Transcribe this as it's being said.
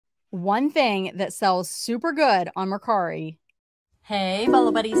One thing that sells super good on Mercari. Hey,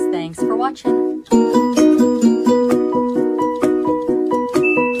 Bolo buddies, thanks for watching. Full-time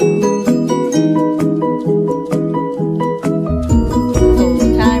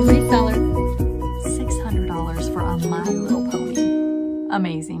reseller. $600 for a My Little Pony.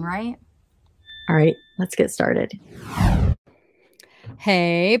 Amazing, right? All right, let's get started.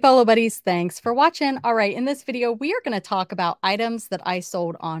 Hey, Bolo buddies, thanks for watching. All right, in this video, we are going to talk about items that I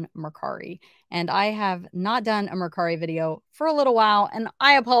sold on Mercari. And I have not done a Mercari video for a little while, and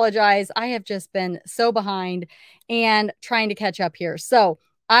I apologize. I have just been so behind and trying to catch up here. So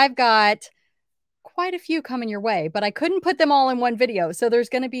I've got quite a few coming your way, but I couldn't put them all in one video. So there's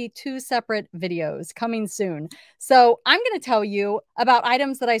going to be two separate videos coming soon. So I'm going to tell you about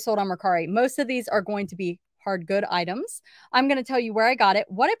items that I sold on Mercari. Most of these are going to be hard good items. I'm going to tell you where I got it,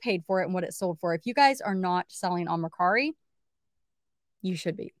 what I paid for it, and what it sold for. If you guys are not selling on Mercari, you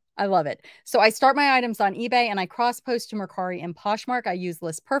should be. I love it. So I start my items on eBay and I cross post to Mercari and Poshmark. I use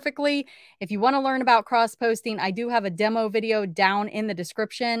List Perfectly. If you want to learn about cross posting, I do have a demo video down in the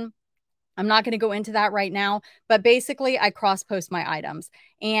description. I'm not going to go into that right now, but basically I cross post my items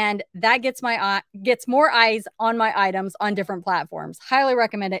and that gets more eyes on my items on different platforms. Highly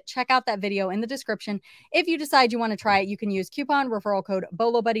recommend it. Check out that video in the description. If you decide you want to try it, you can use coupon referral code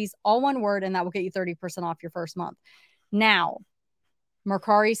bolobuddies, all one word, and that will get you 30% off your first month. Now,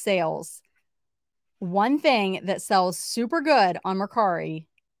 Mercari sales. One thing that sells super good on Mercari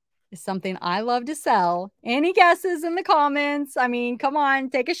is something I love to sell. Any guesses in the comments? I mean, come on,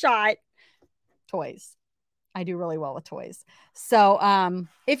 take a shot. Toys. I do really well with toys. So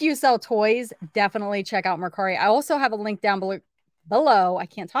if you sell toys, definitely check out Mercari. I also have a link down below. I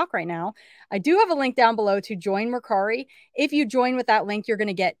can't talk right now. I do have a link down below to join Mercari. If you join with that link, you're going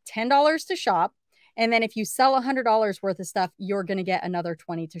to get $10 to shop. And then if you sell $100 worth of stuff, you're going to get another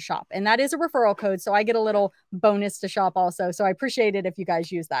 $20 to shop. And that is a referral code. So I get a little bonus to shop also. So I appreciate it if you guys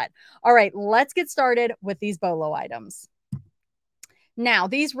use that. All right, let's get started with these Bolo items. Now,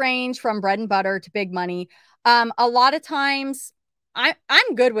 these range from bread and butter to big money. A lot of times, I'm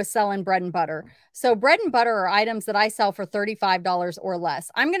good with selling bread and butter. So bread and butter are items that I sell for $35 or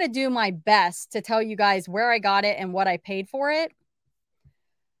less. I'm going to do my best to tell you guys where I got it and what I paid for it.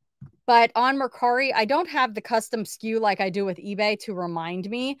 But on Mercari, I don't have the custom SKU like I do with eBay to remind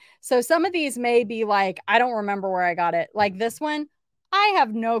me. So some of these may be like, I don't remember where I got it. Like this one, I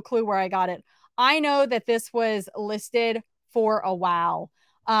have no clue where I got it. I know that this was listed for a while.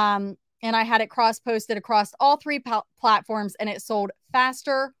 And I had it cross-posted across all three platforms, and it sold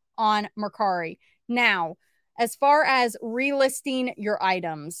faster on Mercari. Now, as far as relisting your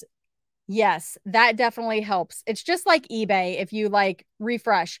items, yes, that definitely helps. It's just like eBay. If you like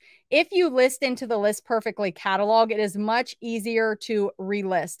refresh, if you list into the List Perfectly catalog, it is much easier to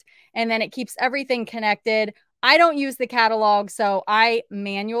relist. And then it keeps everything connected. I don't use the catalog, so I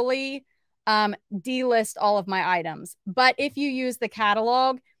manually delist all of my items. But if you use the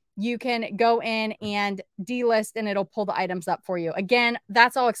catalog, you can go in and delist and it'll pull the items up for you. Again,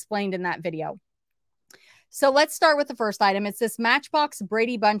 that's all explained in that video. So let's start with the first item. It's this Matchbox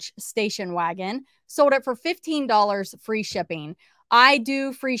Brady Bunch station wagon. Sold it for $15 free shipping. I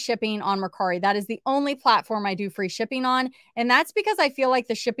do free shipping on Mercari. That is the only platform I do free shipping on. And that's because I feel like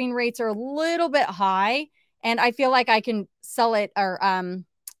the shipping rates are a little bit high and I feel like I can sell it or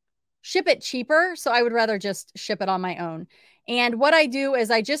ship it cheaper. So I would rather just ship it on my own. And what I do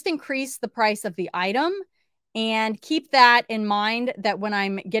is I just increase the price of the item and keep that in mind that when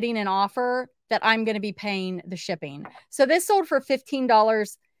I'm getting an offer that I'm going to be paying the shipping. So this sold for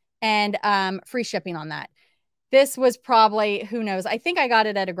 $15 and free shipping on that. This was probably, who knows, I think I got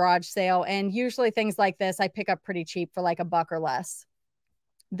it at a garage sale. And usually things like this, I pick up pretty cheap for like $1 or less.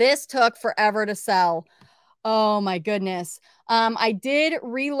 This took forever to sell. Oh my goodness. I did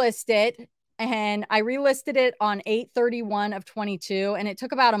relist it and I relisted it on 8/31 of 22 and it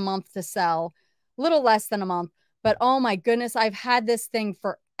took about a month to sell, a little less than a month. But oh my goodness, I've had this thing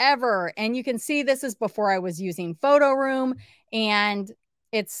forever. And you can see this is before I was using Photo Room and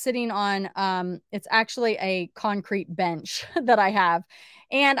it's sitting on, it's actually a concrete bench that I have.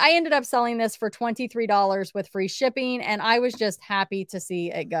 And I ended up selling this for $23 with free shipping. And I was just happy to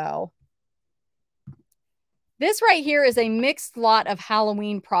see it go. This right here is a mixed lot of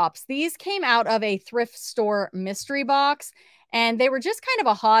Halloween props. These came out of a thrift store mystery box, and they were just kind of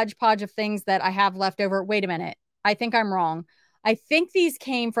a hodgepodge of things that I have left over. Wait a minute. I think I'm wrong. I think these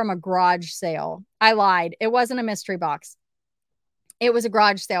came from a garage sale. I lied. It wasn't a mystery box. It was a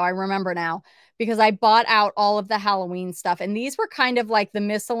garage sale. I remember now because I bought out all of the Halloween stuff. And these were kind of like the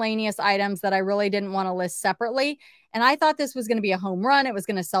miscellaneous items that I really didn't want to list separately. And I thought this was going to be a home run. It was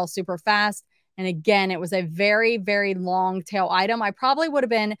going to sell super fast. And again, it was a very, very long tail item. I probably would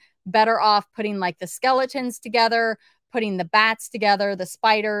have been better off putting like the skeletons together, putting the bats together, the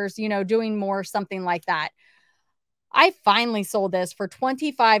spiders, you know, doing more something like that. I finally sold this for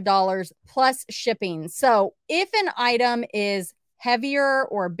 $25 plus shipping. So if an item is heavier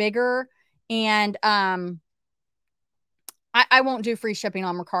or bigger, and I won't do free shipping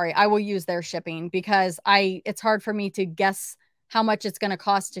on Mercari. I will use their shipping because it's hard for me to guess how much it's going to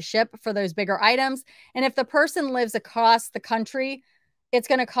cost to ship for those bigger items. And if the person lives across the country, it's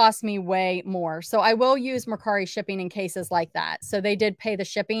going to cost me way more. So I will use Mercari shipping in cases like that. So they did pay the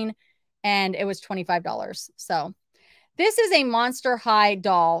shipping and it was $25. So this is a Monster High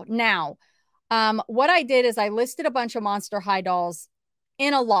doll. Now, what I did is I listed a bunch of Monster High dolls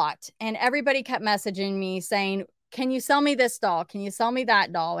in a lot, and everybody kept messaging me saying, can you sell me this doll? Can you sell me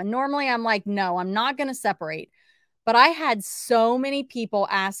that doll? And normally I'm like, no, I'm not going to separate. But I had so many people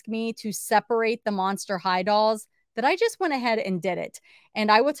ask me to separate the Monster High dolls that I just went ahead and did it.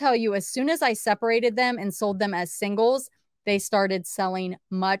 And I will tell you, as soon as I separated them and sold them as singles, they started selling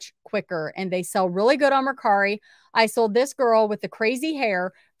much quicker, and they sell really good on Mercari. I sold this girl with the crazy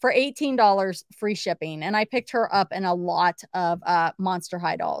hair for $18 free shipping, and I picked her up in a lot of Monster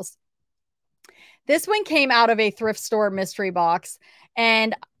High dolls. This one came out of a thrift store mystery box,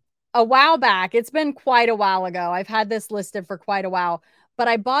 and a while back, it's been quite a while ago. I've had this listed for quite a while, but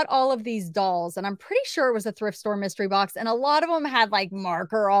I bought all of these dolls, and I'm pretty sure it was a thrift store mystery box, and a lot of them had like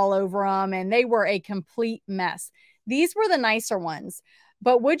marker all over them, and they were a complete mess. These were the nicer ones,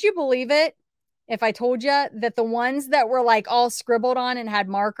 but would you believe it if I told you that the ones that were like all scribbled on and had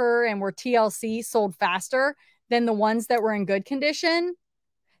marker and were TLC sold faster than the ones that were in good condition?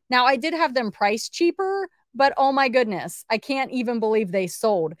 Now, I did have them priced cheaper, but oh my goodness, I can't even believe they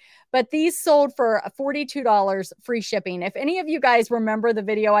sold. But these sold for $42 free shipping. If any of you guys remember the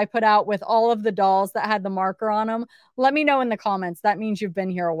video I put out with all of the dolls that had the marker on them, let me know in the comments. That means you've been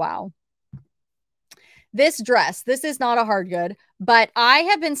here a while. This dress, this is not a hard good, but I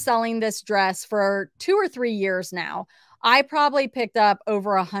have been selling this dress for 2 or 3 years now. I probably picked up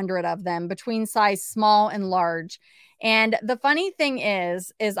over 100 of them between size small and large. And the funny thing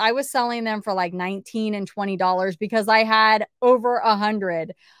is I was selling them for like $19 and $20 because I had over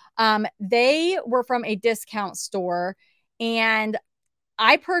 100. They were from a discount store, and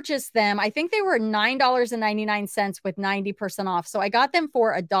I purchased them. I think they were $9.99 with 90% off. So I got them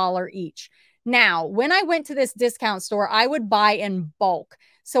for $1 each. Now, when I went to this discount store, I would buy in bulk.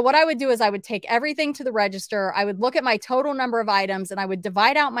 So what I would do is I would take everything to the register. I would look at my total number of items, and I would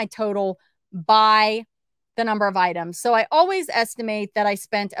divide out my total by the number of items. So I always estimate that I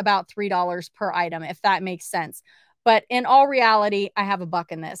spent about $3 per item, if that makes sense. But in all reality, I have a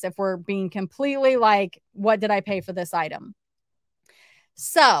buck in this. If we're being completely like, what did I pay for this item?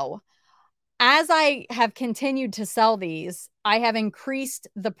 So as I have continued to sell these, I have increased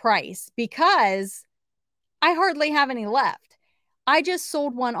the price because I hardly have any left. I just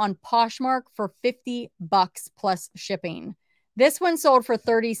sold one on Poshmark for $50 plus shipping. This one sold for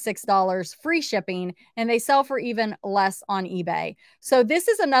 $36 free shipping, and they sell for even less on eBay. So this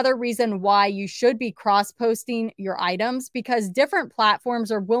is another reason why you should be cross-posting your items, because different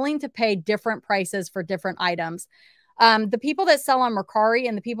platforms are willing to pay different prices for different items. The people that sell on Mercari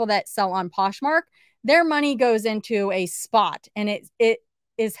and the people that sell on Poshmark, their money goes into a spot, and it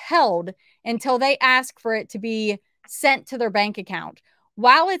is held until they ask for it to be sent to their bank account.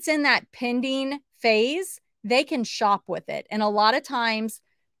 While it's in that pending phase, they can shop with it. And a lot of times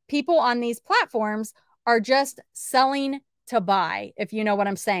people on these platforms are just selling to buy, if you know what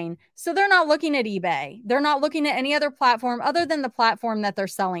I'm saying. So they're not looking at eBay. They're not looking at any other platform other than the platform that they're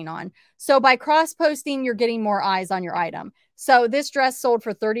selling on. So by cross-posting, you're getting more eyes on your item. So this dress sold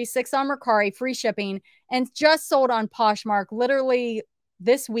for $36 on Mercari, free shipping, and just sold on Poshmark literally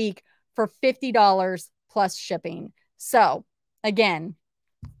this week for $50 plus shipping. So again,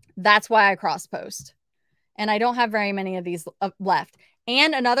 that's why I cross-post. And I don't have very many of these left.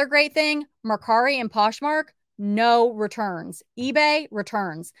 And another great thing, Mercari and Poshmark, no returns. eBay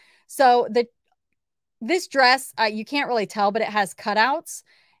returns. So this dress, you can't really tell, but it has cutouts,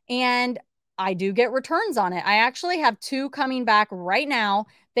 and I do get returns on it. I actually have 2 coming back right now.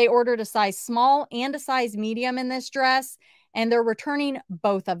 They ordered a size small and a size medium in this dress, and they're returning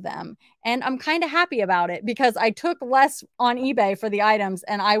both of them. And I'm kind of happy about it because I took less on eBay for the items,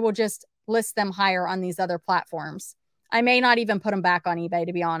 and I will just list them higher on these other platforms. I may not even put them back on eBay,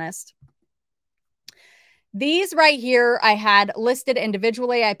 to be honest. These right here, I had listed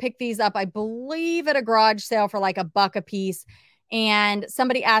individually. I picked these up, I believe, at a garage sale for like $1 a piece. And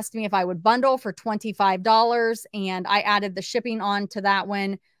somebody asked me if I would bundle for $25. And I added the shipping on to that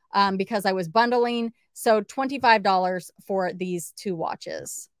one because I was bundling. So $25 for these 2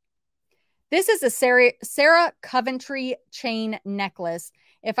 watches. This is a Sarah Coventry chain necklace.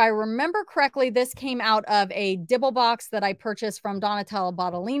 If I remember correctly, this came out of a dibble box that I purchased from Donatella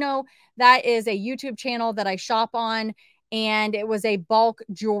Bottolino. That is a YouTube channel that I shop on, and it was a bulk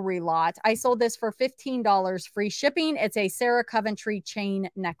jewelry lot. I sold this for $15 free shipping. It's a Sarah Coventry chain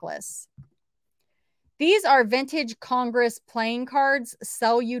necklace. These are vintage Congress playing cards,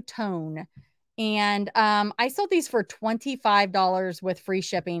 Sell You Tone. And I sold these for $25 with free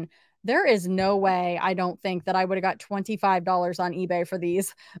shipping. There is no way, I don't think, that I would have got $25 on eBay for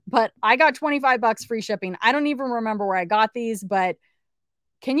these, but I got 25 bucks free shipping. I don't even remember where I got these, but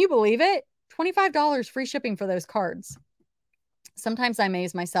can you believe it? $25 free shipping for those cards. Sometimes I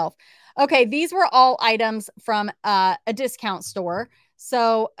amaze myself. Okay, these were all items from a discount store.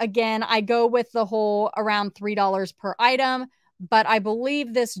 So again, I go with the whole around $3 per item, but I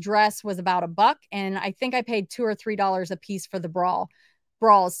believe this dress was about $1, and I think I paid $2 or $3 a piece for the bras.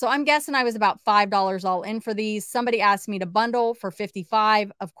 So I'm guessing I was about $5 all in for these. Somebody asked me to bundle for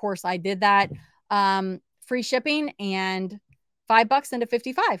 $55. Of course, I did that. Free shipping and $5 into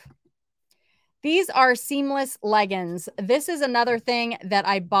 $55. These are seamless leggings. This is another thing that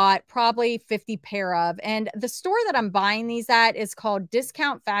I bought probably 50 pair of. And the store that I'm buying these at is called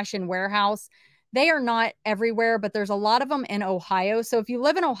Discount Fashion Warehouse. They are not everywhere, but there's a lot of them in Ohio. So if you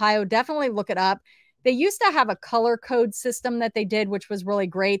live in Ohio, definitely look it up. They used to have a color code system that they did, which was really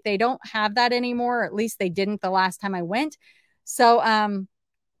great. They don't have that anymore. Or at least they didn't the last time I went. So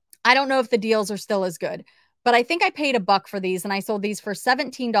I don't know if the deals are still as good, but I think I paid $1 for these, and I sold these for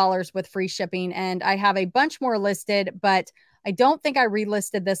 $17 with free shipping. And I have a bunch more listed, but I don't think I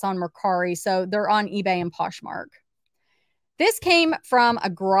relisted this on Mercari. So they're on eBay and Poshmark. This came from a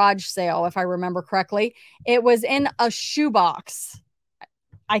garage sale, if I remember correctly. It was in a shoebox.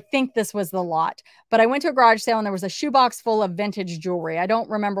 I think this was the lot, but I went to a garage sale and there was a shoebox full of vintage jewelry. I don't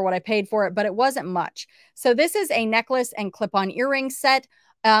remember what I paid for it, but it wasn't much. So this is a necklace and clip-on earring set,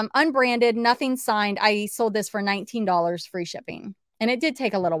 unbranded, nothing signed. I sold this for $19 free shipping, and it did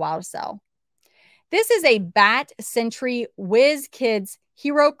take a little while to sell. This is a Bat Sentry Whiz Kids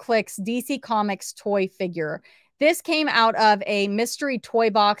Hero Clicks DC Comics toy figure. This came out of a mystery toy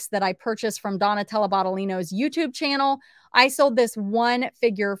box that I purchased from Donatella Bottolino's YouTube channel. I sold this one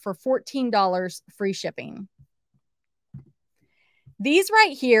figure for $14 free shipping. These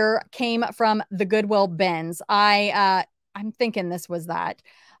right here came from the Goodwill bins. I'm thinking this was that.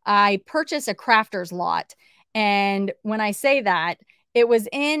 I purchased a crafter's lot. And when I say that, it was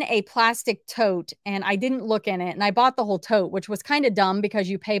in a plastic tote and I didn't look in it. And I bought the whole tote, which was kind of dumb because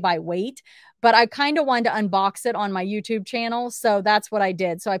you pay by weight. But I kind of wanted to unbox it on my YouTube channel. So that's what I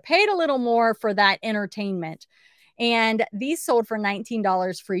did. So I paid a little more for that entertainment. And these sold for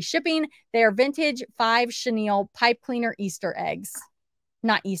 $19 free shipping. They are vintage 5 chenille pipe cleaner Easter eggs.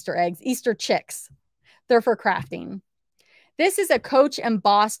 Not Easter eggs, Easter chicks. They're for crafting. This is a Coach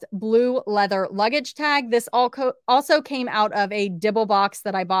embossed blue leather luggage tag. This also came out of a dibble box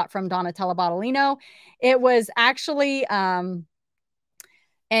that I bought from Donatella Bottolino. It was actually an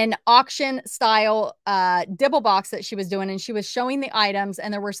auction style dibble box that she was doing, and she was showing the items,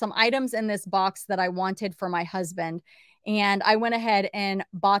 and there were some items in this box that I wanted for my husband. And I went ahead and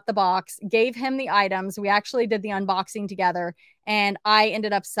bought the box, gave him the items. We actually did the unboxing together, and I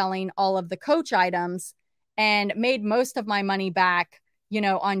ended up selling all of the Coach items and made most of my money back, you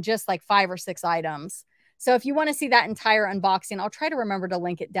know, on just like 5 or 6 items. So if you want to see that entire unboxing, I'll try to remember to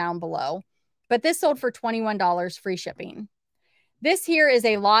link it down below. But this sold for $21 free shipping. This here is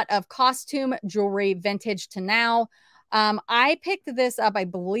a lot of costume jewelry, vintage to now. I picked this up, I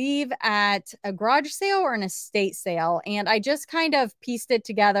believe, at a garage sale or an estate sale, and I just kind of pieced it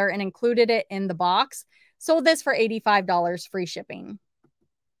together and included it in the box. Sold this for $85 free shipping.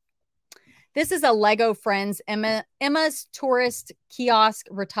 This is a Lego Friends Emma's Tourist Kiosk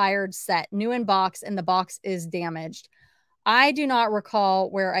Retired Set, new in box, and the box is damaged. I do not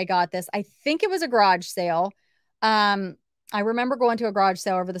recall where I got this. I think it was a garage sale. I remember going to a garage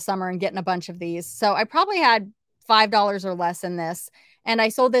sale over the summer and getting a bunch of these. So I probably had $5 or less in this. And I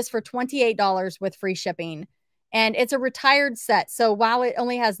sold this for $28 with free shipping. And it's a retired set. So while it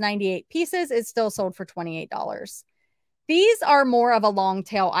only has 98 pieces, it's still sold for $28. These are more of a long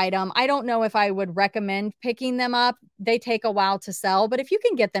tail item. I don't know if I would recommend picking them up. They take a while to sell, but if you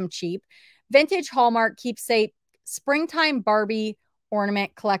can get them cheap, vintage Hallmark keepsake springtime Barbie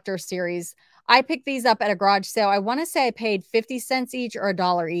ornament collector series. I picked these up at a garage sale. I want to say I paid 50 cents each or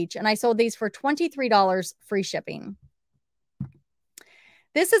 $1 each, and I sold these for $23 free shipping.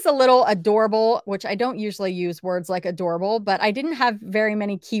 This is a little adorable, which I don't usually use words like adorable, but I didn't have very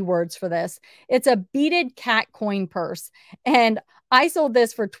many keywords for this. It's a beaded cat coin purse, and I sold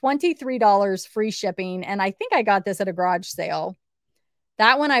this for $23 free shipping, and I think I got this at a garage sale.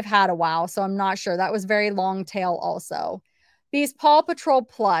 That one I've had a while, so I'm not sure. That was very long tail also. These Paw Patrol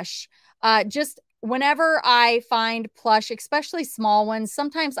plush, just whenever I find plush, especially small ones,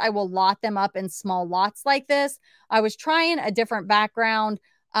 sometimes I will lot them up in small lots like this. I was trying a different background,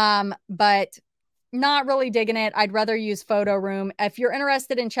 but not really digging it. I'd rather use Photo Room. If you're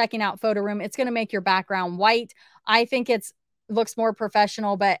interested in checking out Photo Room, it's going to make your background white. I think it looks more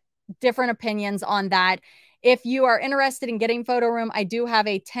professional, but different opinions on that. If you are interested in getting Photo Room, I do have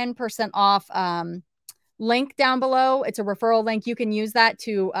a 10% off link down below. It's a referral link. You can use that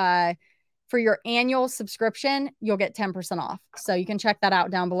to for your annual subscription. You'll get 10% off. So you can check that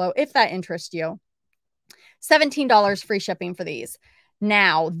out down below if that interests you. $17 free shipping for these.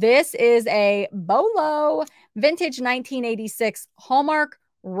 Now, this is a Bolo vintage 1986 Hallmark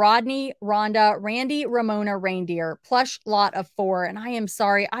Rodney, Rhonda, Randy, Ramona reindeer plush lot of 4. And I am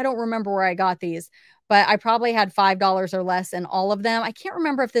sorry, I don't remember where I got these, but I probably had $5 or less in all of them. I can't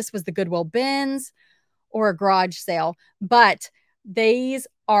remember if this was the Goodwill bins or a garage sale, but these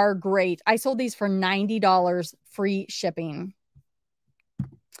are great. I sold these for $90 free shipping.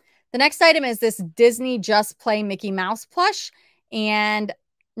 The next item is this Disney Just Play Mickey Mouse plush, and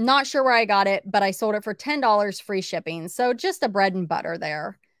not sure where I got it, but I sold it for $10 free shipping. So just a bread and butter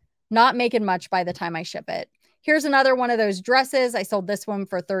there. Not making much by the time I ship it. Here's another one of those dresses. I sold this one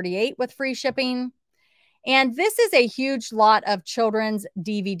for $38 with free shipping. And this is a huge lot of children's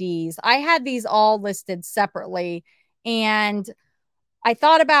DVDs. I had these all listed separately, and I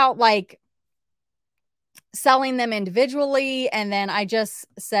thought about like selling them individually. And then I just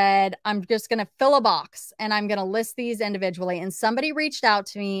said, I'm just going to fill a box and I'm going to list these individually. And somebody reached out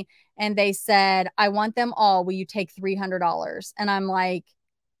to me and they said, I want them all. Will you take $300? And I'm like,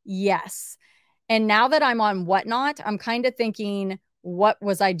 yes. And now that I'm on Whatnot, I'm kind of thinking, what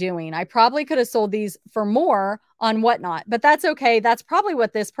was I doing? I probably could have sold these for more on Whatnot, but that's okay. That's probably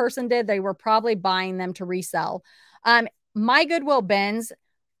what this person did. They were probably buying them to resell. My Goodwill bins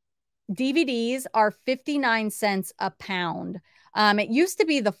DVDs are 59 cents a pound. It used to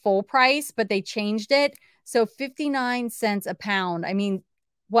be the full price, but they changed it. So 59 cents a pound. I mean,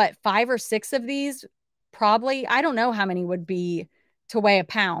 what, 5 or 6 of these? Probably. I don't know how many would be to weigh a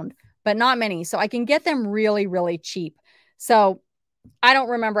pound, but not many. So I can get them really, really cheap. So I don't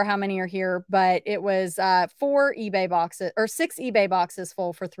remember how many are here, but it was 4 eBay boxes or 6 eBay boxes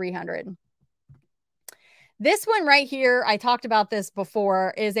full for $300. This one right here, I talked about this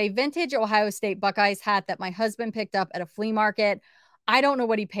before, is a vintage Ohio State Buckeyes hat that my husband picked up at a flea market. I don't know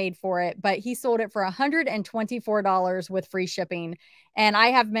what he paid for it, but he sold it for $124 with free shipping. And I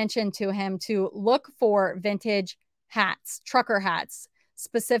have mentioned to him to look for vintage hats, trucker hats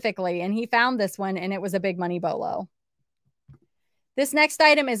specifically. And he found this one, and it was a big money bolo. This next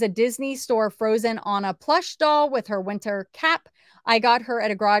item is a Disney Store Frozen Anna plush doll with her winter cap. I got her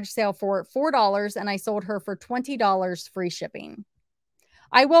at a garage sale for $4, and I sold her for $20 free shipping.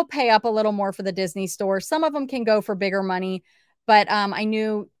 I will pay up a little more for the Disney Store. Some of them can go for bigger money, but I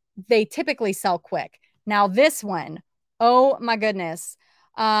knew they typically sell quick. Now this one, oh my goodness.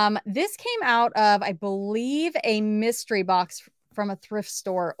 This came out of, I believe, a mystery box from a thrift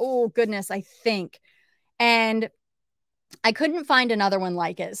store. Oh goodness, I think. And I couldn't find another one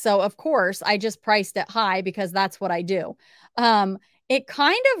like it. So, of course, I just priced it high because that's what I do. It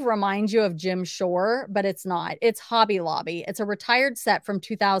kind of reminds you of Jim Shore, but it's not. It's Hobby Lobby. It's a retired set from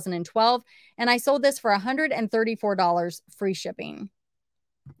 2012, and I sold this for $134 free shipping.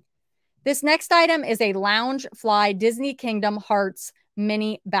 This next item is a Loungefly Disney Kingdom Hearts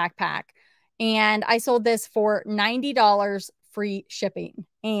mini backpack, and I sold this for $90 free shipping.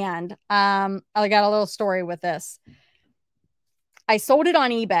 And I got a little story with this. I sold it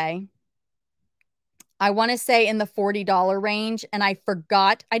on eBay. I want to say in the $40 range, and I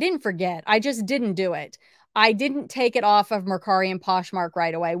forgot. I didn't forget. I just didn't do it. I didn't take it off of Mercari and Poshmark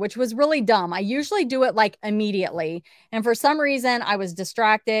right away, which was really dumb. I usually do it like immediately. And for some reason, I was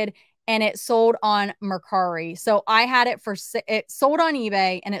distracted and it sold on Mercari. So I had it for, it sold on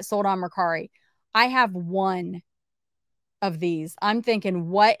eBay and it sold on Mercari. I have one of these. I'm thinking,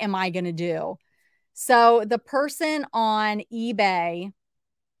 what am I going to do? So the person on eBay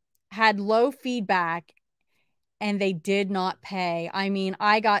had low feedback and they did not pay. I mean,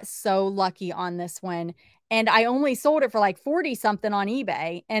 I got so lucky on this one. and I only sold it for like 40 something on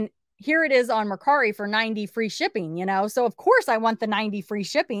eBay. And here it is on Mercari for 90 free shipping, you know? So of course I want the 90 free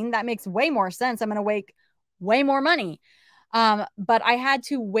shipping. That makes way more sense. I'm going to make way more money. But I had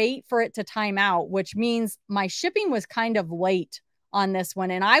to wait for it to time out, which means my shipping was kind of late on this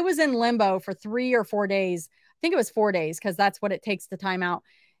one. And I was in limbo for 3 or 4 days. I think it was 4 days because that's what it takes to time out.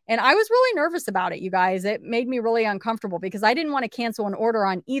 And I was really nervous about it, you guys. It made me really uncomfortable because I didn't want to cancel an order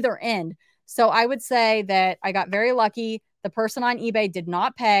on either end. So I would say that I got very lucky. The person on eBay did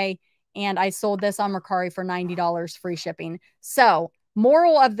not pay, and I sold this on Mercari for $90 free shipping. So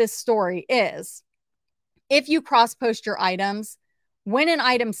moral of this story is, if you cross-post your items, when an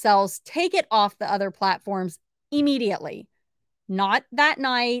item sells, take it off the other platforms immediately. Not that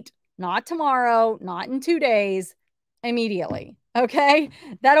night, not tomorrow, not in 2 days, immediately. Okay?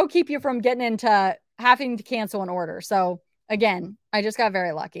 That'll keep you from getting into having to cancel an order. So again, I just got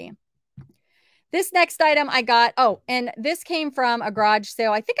very lucky. This next item I got, oh, and this came from a garage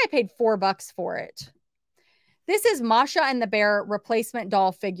sale. I think I paid $4 for it. This is Masha and the Bear replacement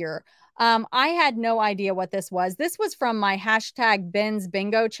doll figure. I had no idea what this was. This was from my hashtag Ben's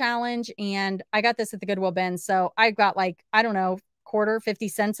Bingo challenge, and I got this at the Goodwill Ben's. So I got like, I don't know, quarter, 50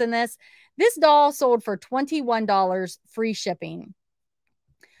 cents in this. This doll sold for $21 free shipping.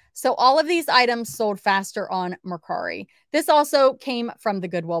 So all of these items sold faster on Mercari. This also came from the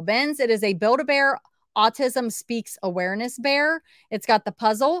Goodwill Ben's. It is a Build-A-Bear Autism Speaks Awareness bear. It's got the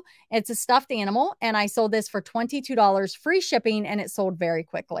puzzle. It's a stuffed animal, and I sold this for $22 free shipping, and it sold very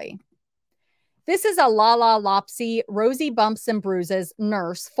quickly. This is a Lala Lopsy Rosie Bumps and Bruises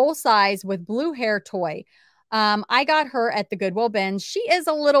nurse, full size with blue hair toy. I got her at the Goodwill Ben's. She is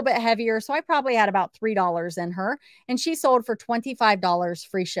a little bit heavier, so I probably had about $3 in her, and she sold for $25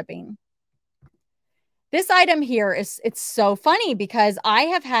 free shipping. This item here it's so funny because I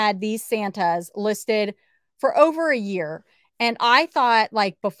have had these Santas listed for over a year. And I thought,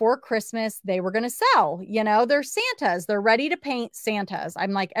 like, before Christmas, they were going to sell. You know, they're Santas. They're ready to paint Santas.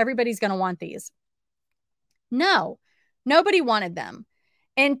 I'm like, everybody's going to want these. No, nobody wanted them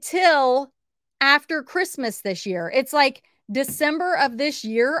until after Christmas this year. It's like December of this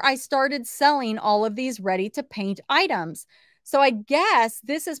year, I started selling all of these ready to paint items. So I guess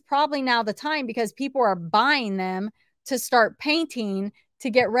this is probably now the time because people are buying them to start painting to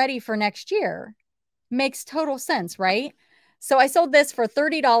get ready for next year. Makes total sense, right? So I sold this for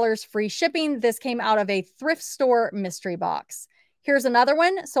 $30 free shipping. This came out of a thrift store mystery box. Here's another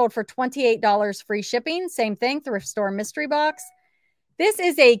one, sold for $28 free shipping. Same thing, thrift store mystery box. This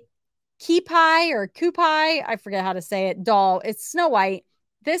is a Keypie or Koopai, I forget how to say it, doll. It's Snow White.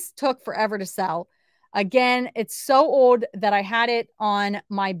 This took forever to sell. Again, it's so old that I had it on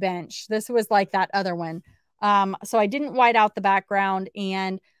my bench. This was like that other one. So I didn't white out the background,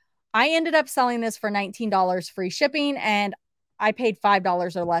 and I ended up selling this for $19 free shipping, and I paid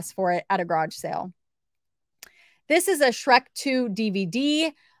 $5 or less for it at a garage sale. This is a Shrek 2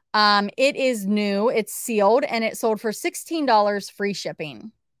 DVD. It is new. It's sealed, and it sold for $16 free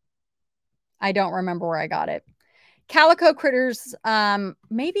shipping. I don't remember where I got it. Calico Critters,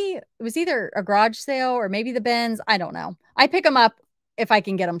 maybe it was either a garage sale or maybe the Ben's. I don't know. I pick them up if I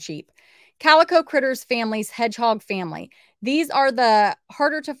can get them cheap. Calico Critters Family's Hedgehog Family. These are the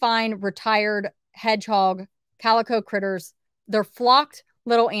harder to find retired hedgehog Calico Critters. They're flocked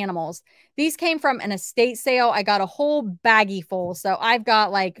little animals. These came from an estate sale. I got a whole baggie full. So I've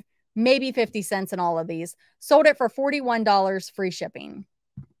got like maybe 50 cents in all of these. Sold it for $41 free shipping.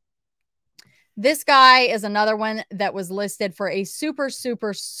 This guy is another one that was listed for a super,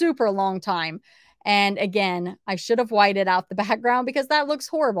 super, super long time. And again, I should have whited out the background because that looks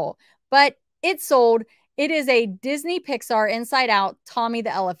horrible. But it sold. It is a Disney Pixar Inside Out Tommy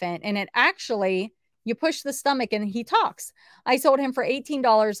the Elephant. And it actually, you push the stomach and he talks. I sold him for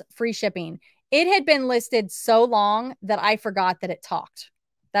 $18 free shipping. It had been listed so long that I forgot that it talked.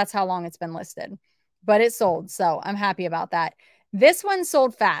 That's how long it's been listed. But it sold. So I'm happy about that. This one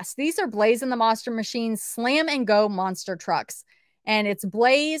sold fast. These are Blaze and the Monster Machine's Slam and Go monster trucks. And it's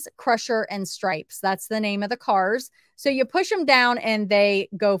Blaze, Crusher, and Stripes. That's the name of the cars. So you push them down and they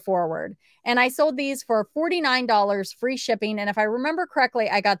go forward. And I sold these for $49 free shipping. And if I remember correctly,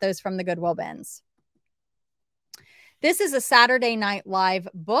 I got those from the Goodwill Ben's. This is a Saturday Night Live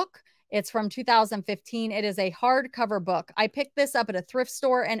book. It's from 2015. It is a hardcover book. I picked this up at a thrift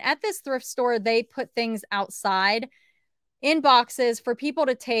store. And at this thrift store, they put things outside in boxes for people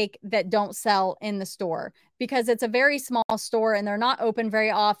to take that don't sell in the store because it's a very small store and they're not open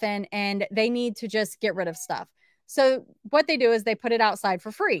very often and they need to just get rid of stuff. So what they do is they put it outside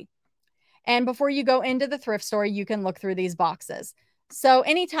for free. And before you go into the thrift store, you can look through these boxes. So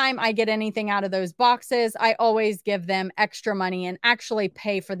anytime I get anything out of those boxes, I always give them extra money and actually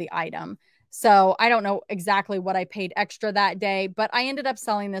pay for the item. So I don't know exactly what I paid extra that day, but I ended up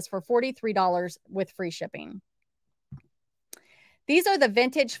selling this for $43 with free shipping. These are the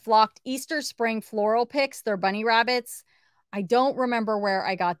vintage flocked Easter spring floral picks. They're bunny rabbits. I don't remember where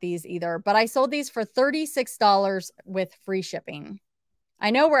I got these either, but I sold these for $36 with free shipping.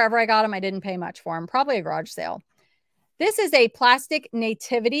 I know wherever I got them, I didn't pay much for them, probably a garage sale. This is a plastic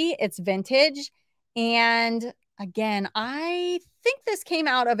nativity. It's vintage. And again, I think this came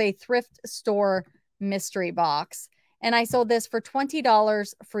out of a thrift store mystery box. And I sold this for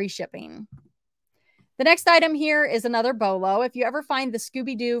 $20 free shipping. The next item here is another Bolo. If you ever find the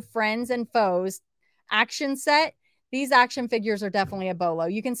Scooby-Doo Friends and Foes action set, these action figures are definitely a Bolo.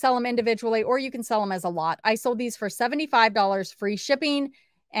 You can sell them individually or you can sell them as a lot. I sold these for $75 free shipping.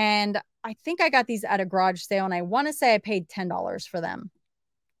 And I think I got these at a garage sale, and I want to say I paid $10 for them.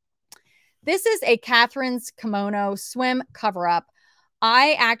 This is a Catherine's Kimono swim cover-up.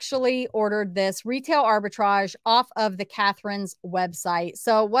 I actually ordered this retail arbitrage off of the Catherine's website.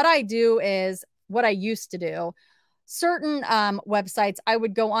 So what I do is what I used to do. Certain websites, I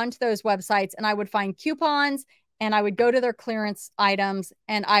would go onto those websites and I would find coupons and I would go to their clearance items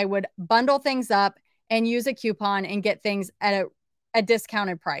and I would bundle things up and use a coupon and get things at a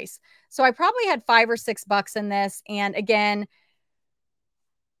discounted price. So I probably had $5 or $6 in this. And again,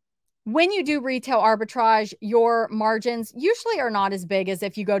 when you do retail arbitrage, your margins usually are not as big as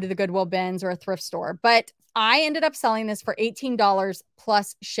if you go to the Goodwill bins or a thrift store. But I ended up selling this for $18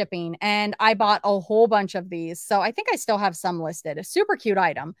 plus shipping. And I bought a whole bunch of these. So I think I still have some listed. A super cute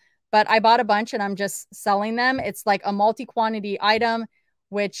item. But I bought a bunch and I'm just selling them. It's like a multi-quantity item,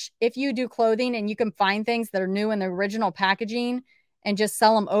 which if you do clothing and you can find things that are new in the original packaging and just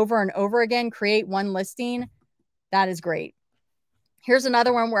sell them over and over again, create one listing, that is great. Here's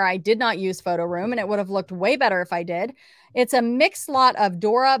another one where I did not use photo room and it would have looked way better if I did. It's a mixed lot of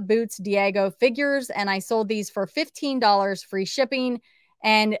Dora, Boots, Diego figures, and I sold these for $15 free shipping.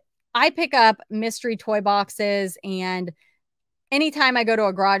 And I pick up mystery toy boxes, and anytime I go to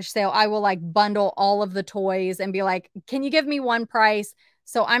a garage sale, I will like bundle all of the toys and be like, can you give me one price?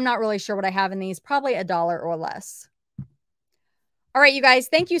 So I'm not really sure what I have in these, probably $1 or less. All right, you guys,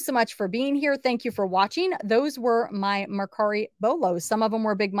 thank you so much for being here. Thank you for watching. Those were my Mercari Bolos. Some of them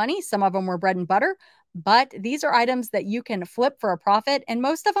were big money. Some of them were bread and butter. But these are items that you can flip for a profit. And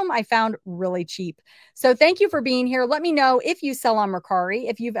most of them I found really cheap. So thank you for being here. Let me know if you sell on Mercari,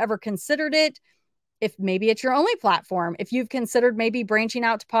 if you've ever considered it, if maybe it's your only platform, if you've considered maybe branching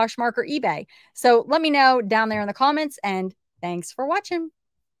out to Poshmark or eBay. So let me know down there in the comments. And thanks for watching.